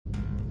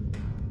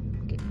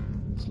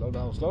Slow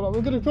down, slow down.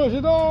 We're gonna crush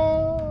it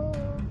all.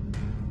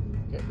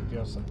 Okay, we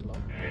just settled up.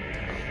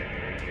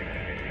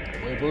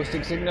 We're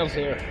boosting signals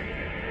here.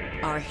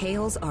 Our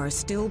hails are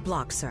still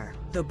blocked, sir.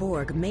 The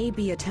Borg may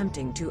be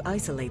attempting to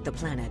isolate the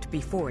planet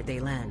before they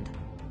land.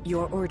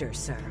 Your orders,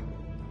 sir.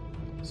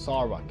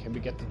 Sarva, can we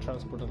get the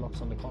transporter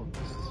locks on the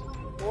colonists?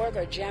 Borg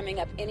are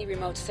jamming up any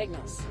remote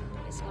signals.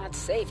 It's not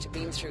safe to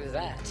beam through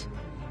that.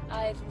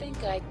 I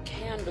think I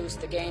can boost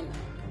the gain.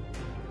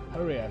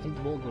 Hurry, I think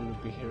the Borg will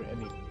be here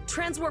any...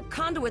 Transwarp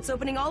conduits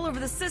opening all over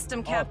the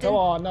system, Captain. Oh, come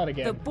on, not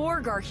again. The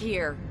Borg are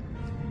here.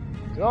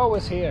 They're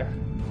always here,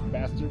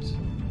 bastards.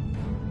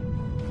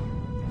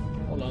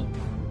 Hold on.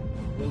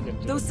 We'll get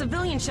to Those it.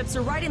 civilian ships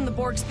are right in the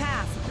Borg's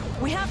path.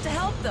 We have to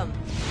help them.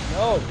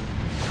 No!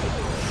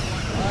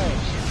 Right.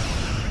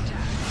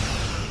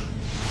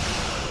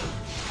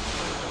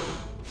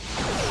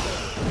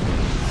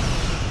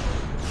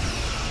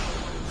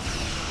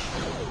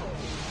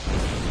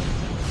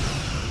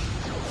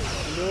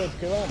 Do it,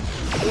 come on.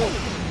 Do it.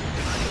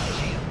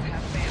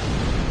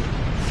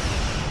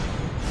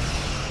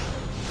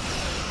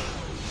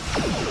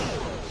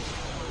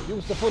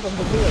 Use the foot on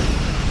the wheel.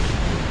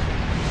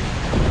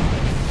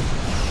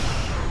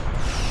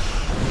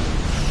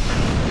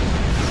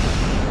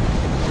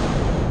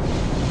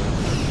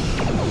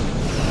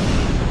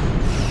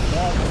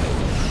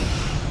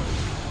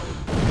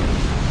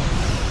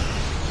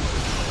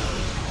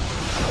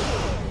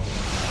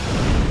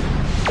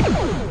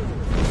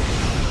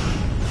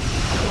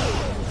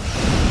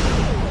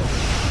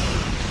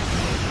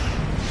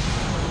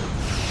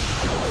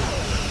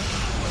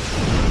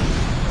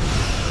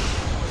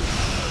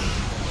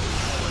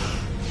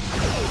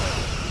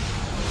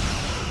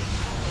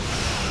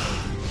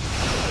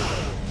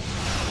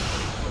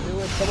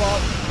 Come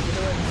on, you can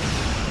do it.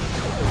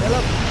 Get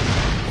up.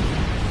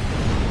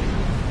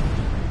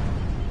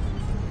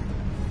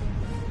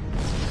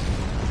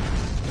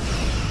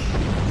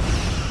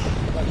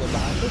 Like they're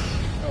behind us?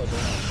 No,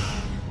 they're not.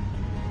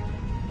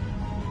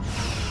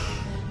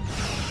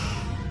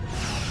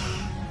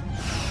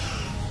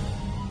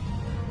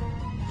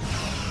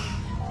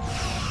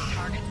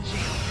 Target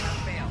shields have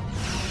failed.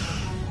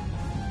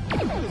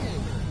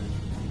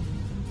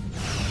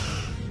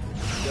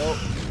 Go.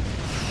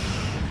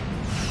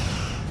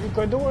 You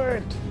can do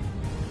it!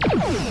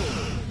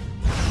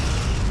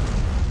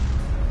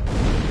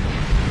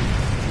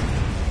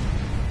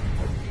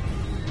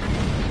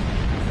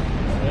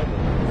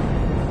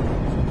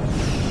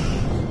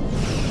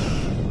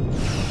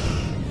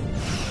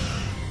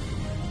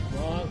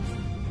 Come on.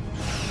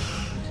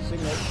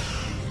 Signal.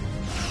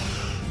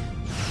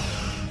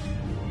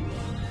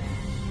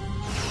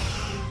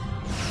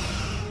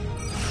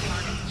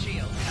 Target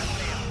shields have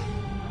failed.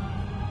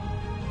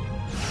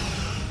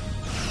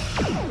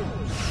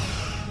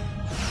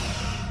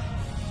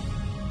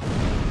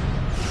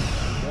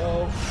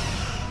 Go.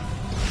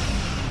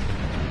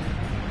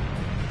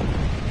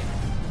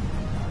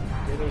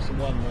 Okay, there's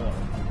one more.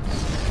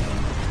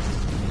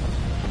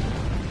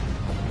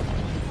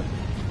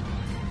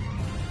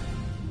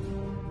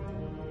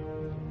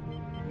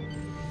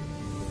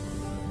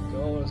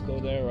 Go, let's go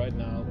there right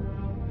now.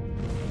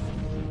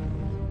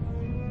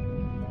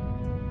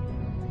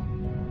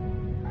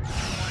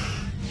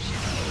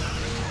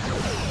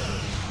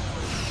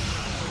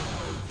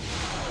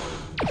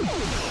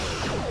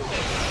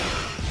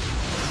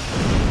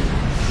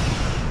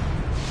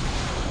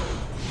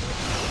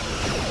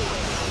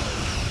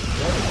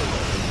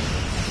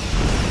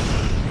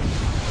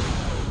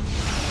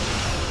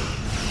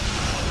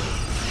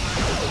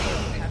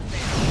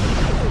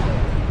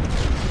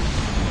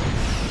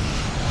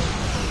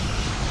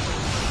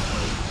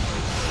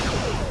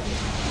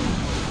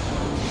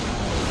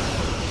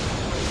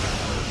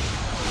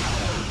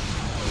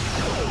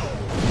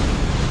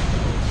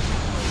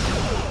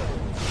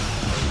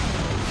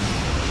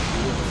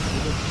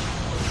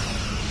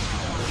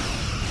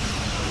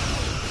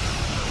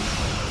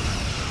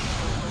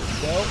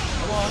 Go,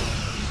 come on.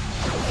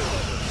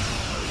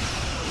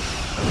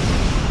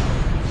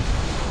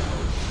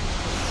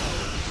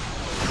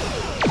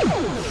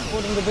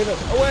 Putting the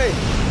bidders away.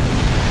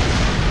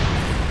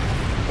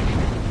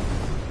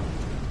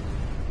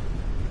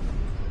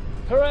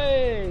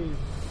 Hooray!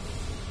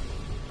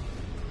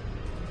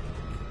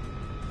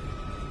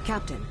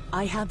 Captain,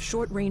 I have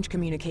short-range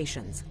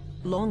communications.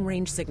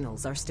 Long-range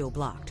signals are still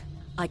blocked.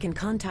 I can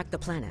contact the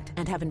planet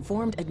and have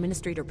informed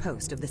Administrator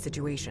Post of the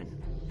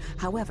situation.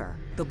 However,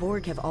 the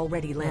Borg have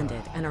already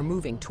landed and are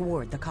moving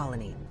toward the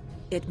colony.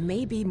 It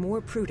may be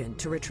more prudent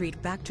to retreat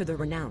back to the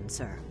Renown,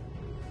 sir.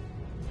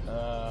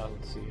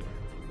 Let's see.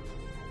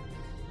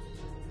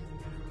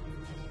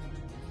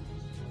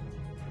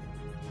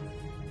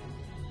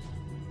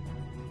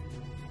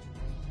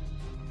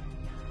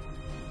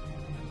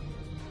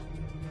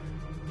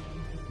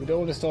 We don't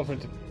want to stop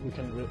it. We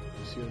can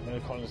pursue as many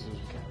colonists as we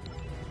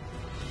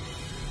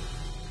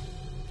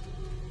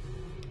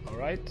can.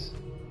 Alright.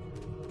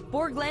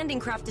 Borg landing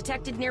craft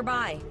detected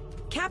nearby.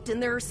 Captain,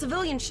 there are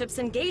civilian ships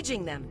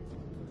engaging them.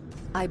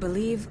 I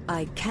believe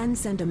I can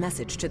send a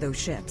message to those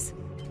ships.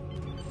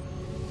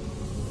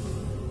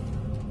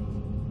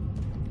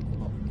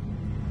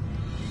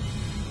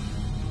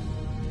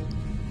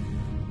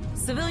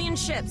 Civilian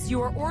ships, you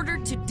are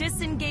ordered to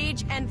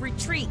disengage and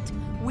retreat.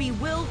 We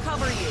will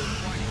cover you.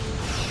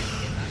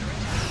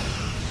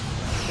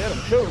 Shoot him,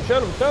 shoot him,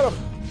 shoot him, shoot him!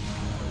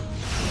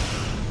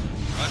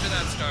 Roger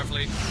that,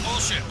 Starfleet. All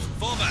ships,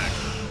 fall back.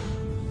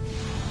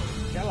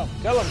 Kill him,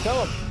 kill him,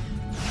 kill him!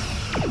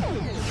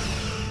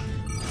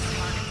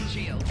 Target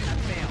shields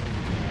have failed.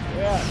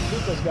 Yeah,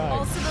 shoot this guy.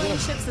 All civilian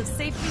Shoot him. ships have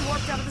safely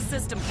warped out of the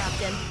system,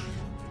 Captain.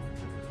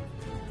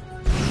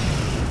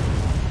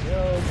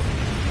 Yo.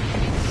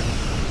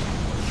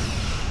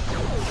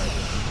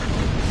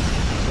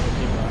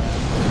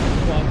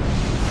 Come on.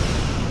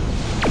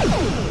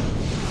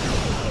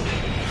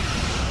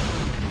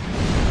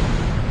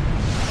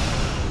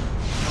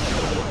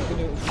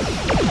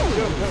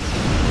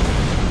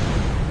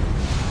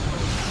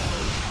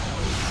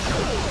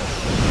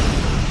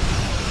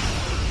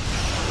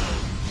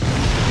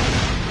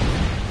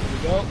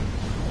 Go.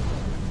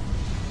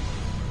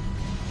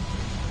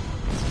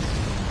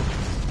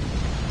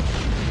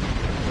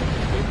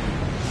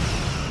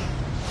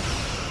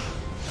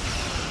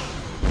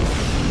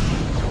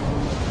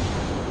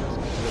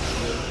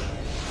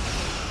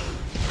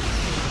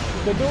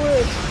 They do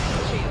it!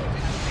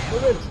 Do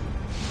it!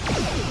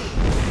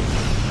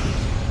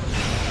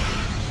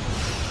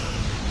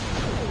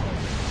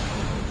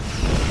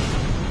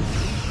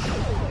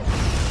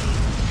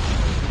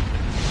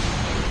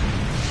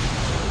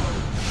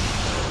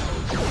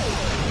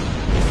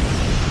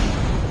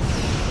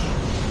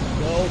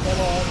 Go,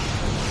 come on!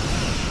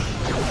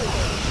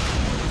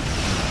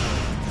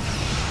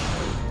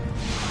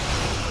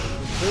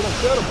 Shoot him,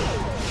 shoot him!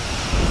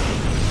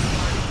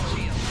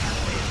 Shields have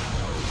failed.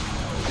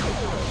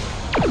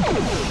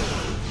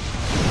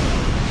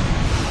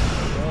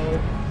 Go.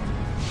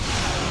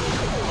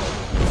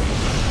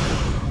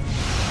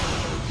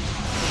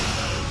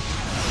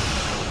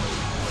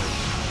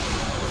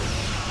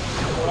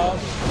 Around.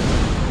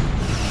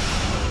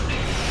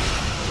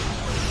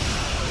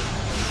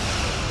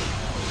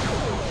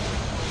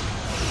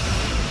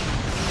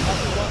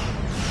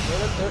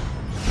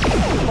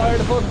 Fire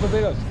the both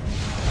torpedoes.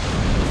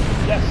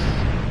 Yes.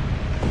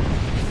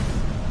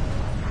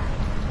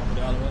 Over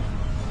the other one.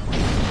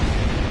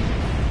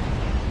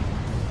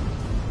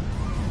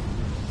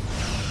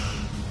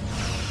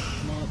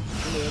 Come on,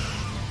 do it.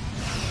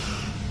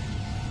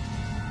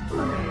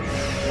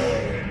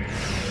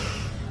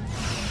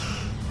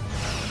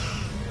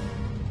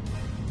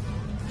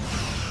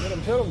 Get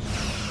him, shoot him.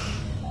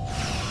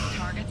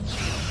 Target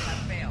shields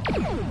have failed.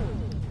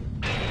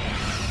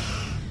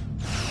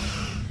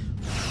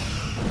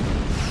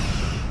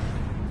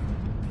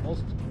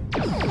 Most.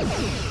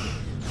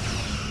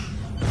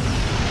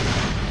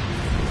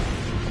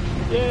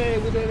 Yay,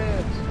 we did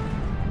it!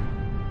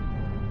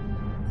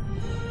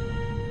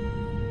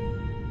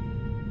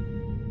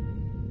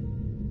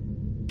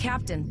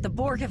 Captain, the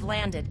Borg have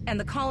landed, and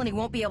the colony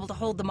won't be able to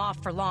hold them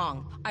off for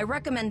long. I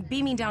recommend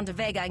beaming down to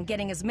Vega and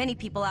getting as many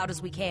people out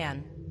as we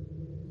can.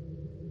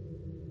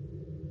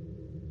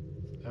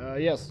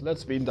 Yes,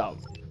 let's beam down.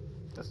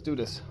 Let's do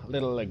this. A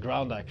little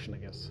ground action, I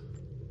guess.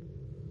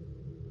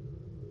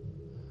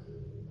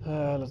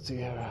 Let's see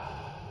here.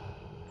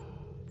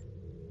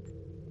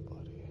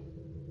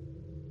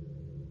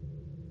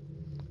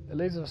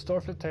 Elisa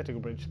Starfleet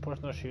Tactical Bridge,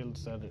 personal shield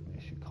standard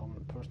issue,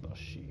 common personal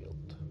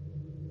shield.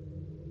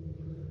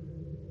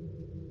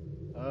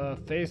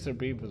 Phaser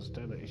beam was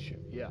standard issue.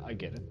 Yeah, I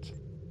get it.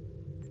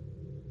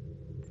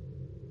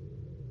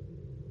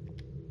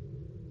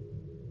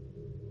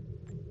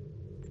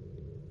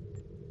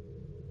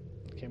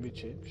 Can be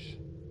changed.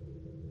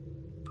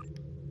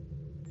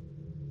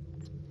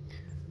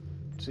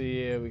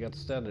 See, we got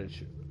standard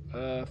issue.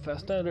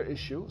 Fast standard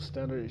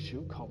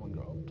issue, common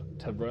ground.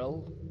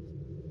 Tevrel.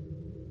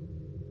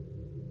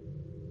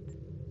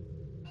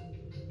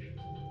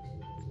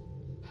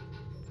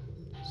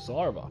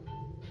 Sarva.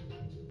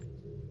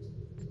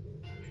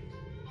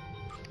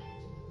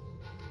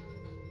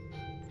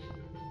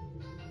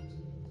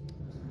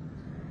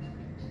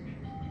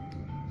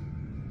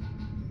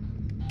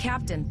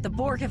 Captain, the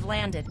Borg have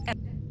landed, and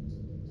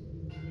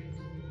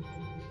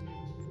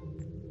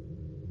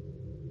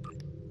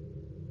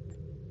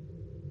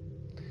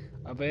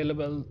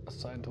Available,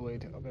 assigned to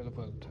wait,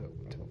 available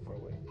to far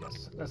away.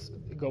 Yes, let's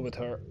go with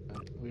her,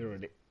 and we're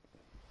ready.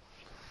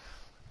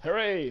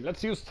 Hooray!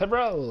 Let's use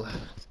Tevrel!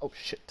 Oh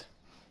shit.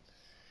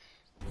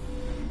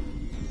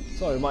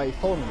 Sorry, my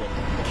phone went.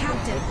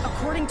 Captain,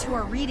 according to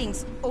our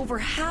readings, over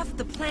half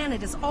the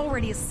planet is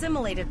already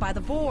assimilated by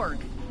the Borg.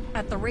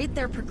 At the rate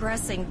they're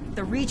progressing,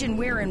 the region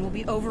we're in will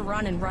be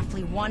overrun in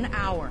roughly 1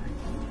 hour.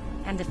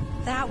 And if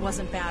that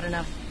wasn't bad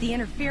enough, the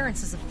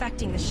interference is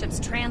affecting the ship's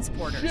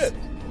transporters. Shit!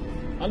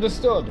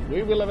 Understood.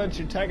 We will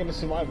eventually tag the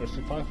survivors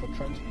to fight for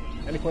transport.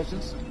 Any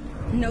questions?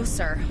 No,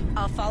 sir.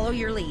 I'll follow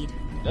your lead.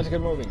 Let's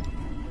get moving.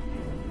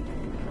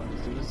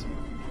 Let's do this. Switch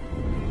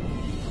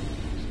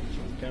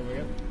the camera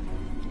again.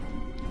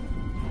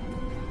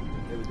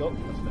 Here we go.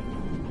 That's better.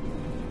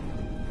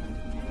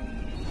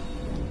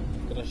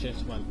 Gonna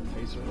change my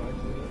phaser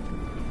rifle here.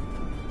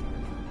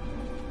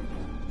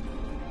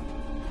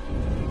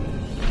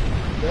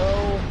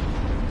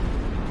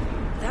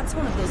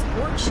 That's one of those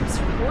Borg ships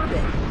from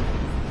orbit.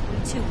 We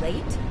too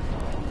late?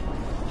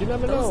 You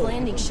never Those know.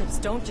 landing ships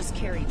don't just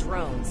carry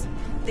drones.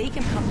 They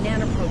can pump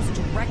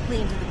nanoprobes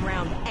directly into the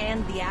ground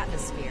and the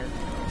atmosphere.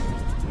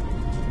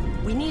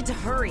 We need to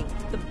hurry.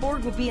 The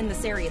Borg will be in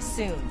this area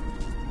soon.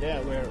 Yeah,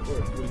 we're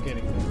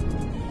getting there.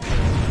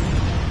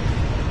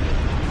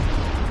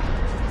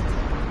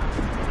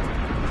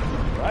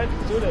 Right,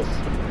 let's do this.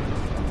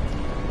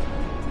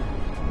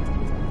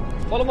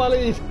 Follow my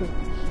lead.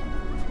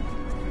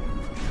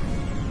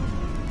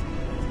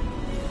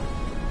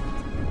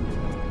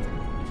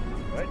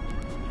 Right.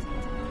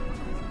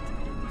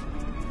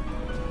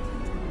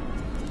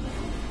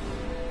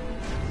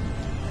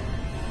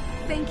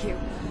 Thank you.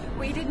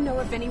 We didn't know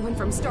if anyone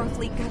from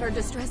Starfleet got our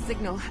distress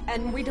signal,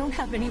 and we don't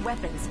have any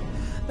weapons.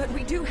 But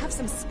we do have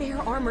some spare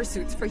armor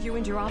suits for you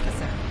and your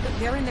officer.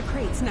 They're in the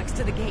crates next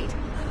to the gate.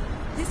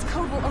 This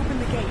code will open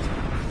the gate.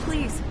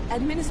 Please,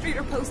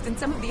 Administrator Post and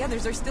some of the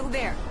others are still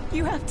there.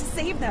 You have to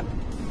save them.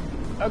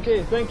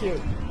 Okay, thank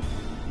you.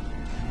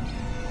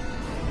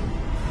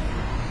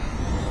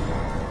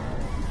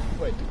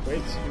 Wait, the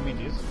crates? You mean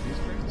these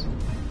crates?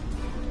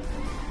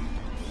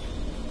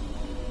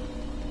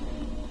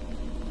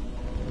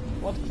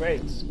 What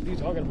crates? What are you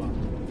talking about?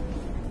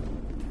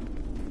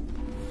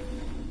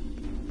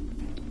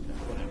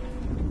 Whatever.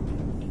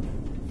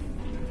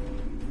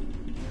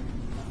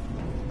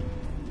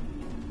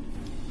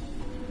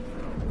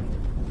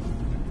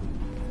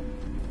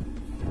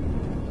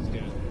 Let's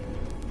get it.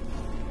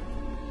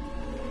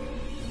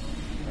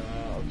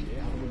 Okay,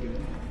 how do we get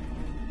in?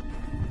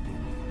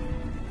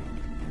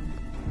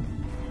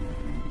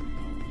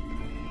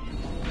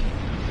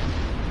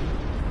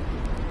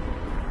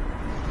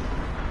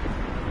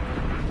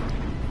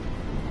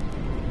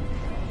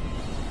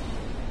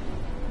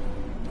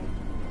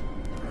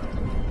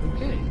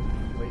 Okay,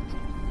 wait.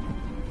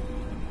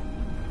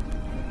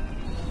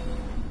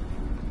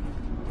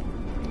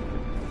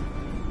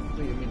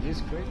 Wait, you mean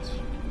these crates?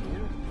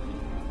 Here?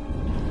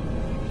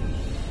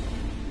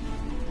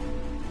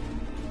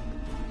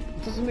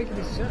 It doesn't make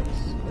any sense.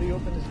 How do you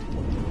open this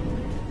door?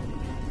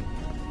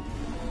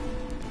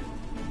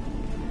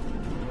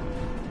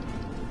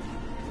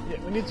 Yeah,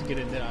 we need to get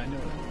in there, I know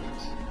that.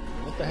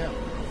 What the hell?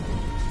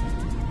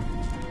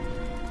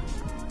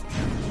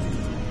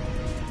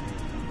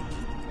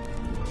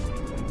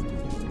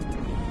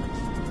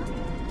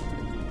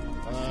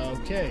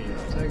 Okay,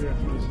 Tiger F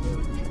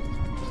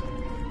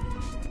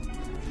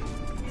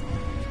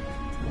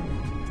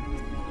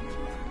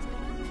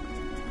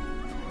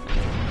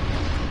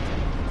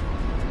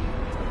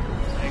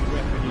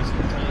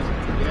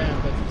yeah,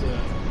 but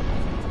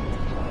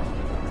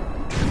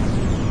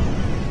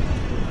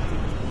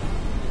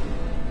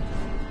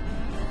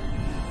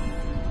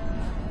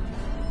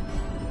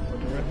are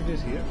the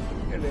refugees here?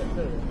 Yeah, they're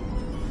there.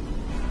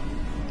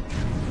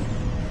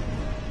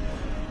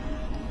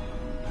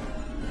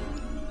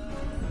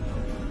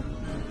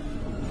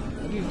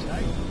 How do you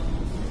tag them?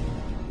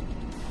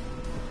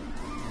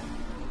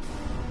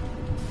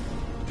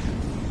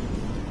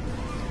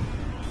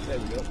 There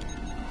we go.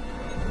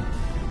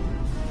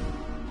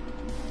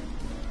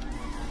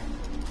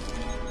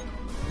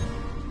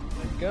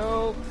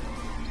 Go.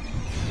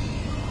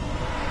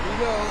 Here we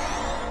go.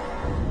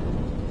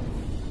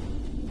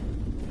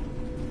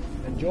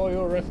 Enjoy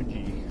your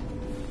refugee.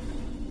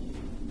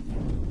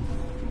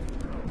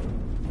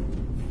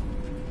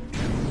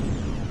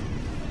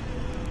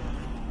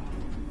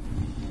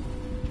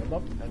 Jump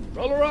up and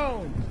roll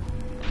around.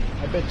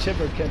 I bet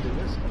Chipper can do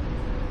this.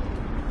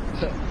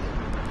 There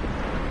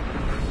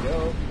we go.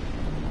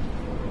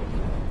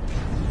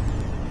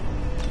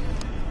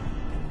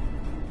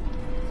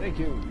 Thank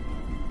you.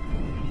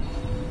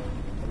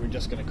 We're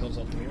just gonna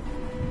consult here.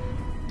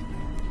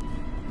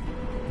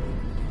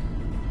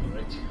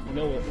 Alright, we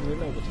know what to do,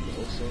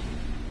 so.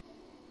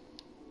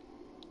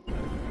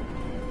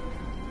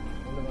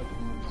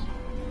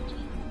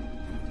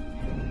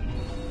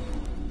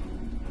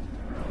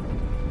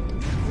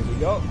 Here we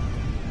go.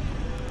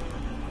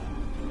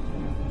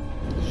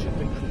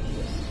 Shipping crew,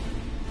 yes.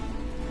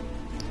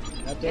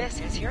 This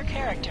is your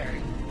character.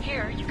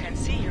 Here you can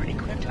see your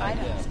equipped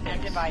items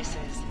and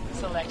devices.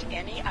 Select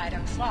any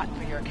item slot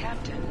for your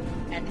captain,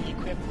 and the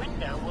equip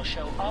window will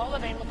show all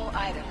available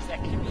items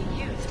that can be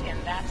used in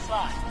that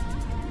slot.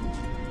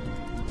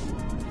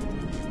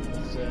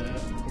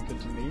 That's good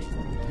to me.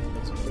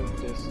 Let's put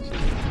this to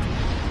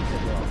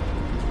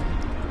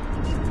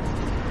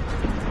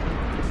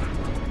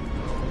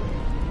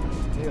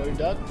Hey, are you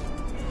done?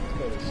 Let's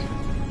go this.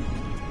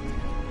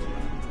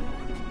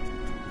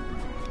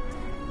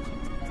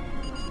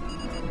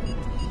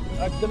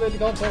 Activate the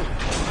console.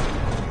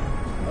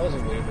 That was a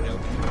weird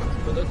help.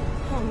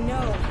 Oh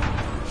no,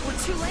 we're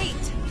too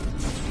late.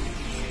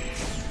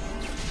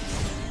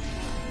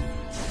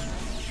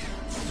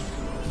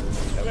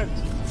 Damn it.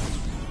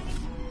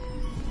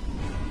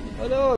 Oh no!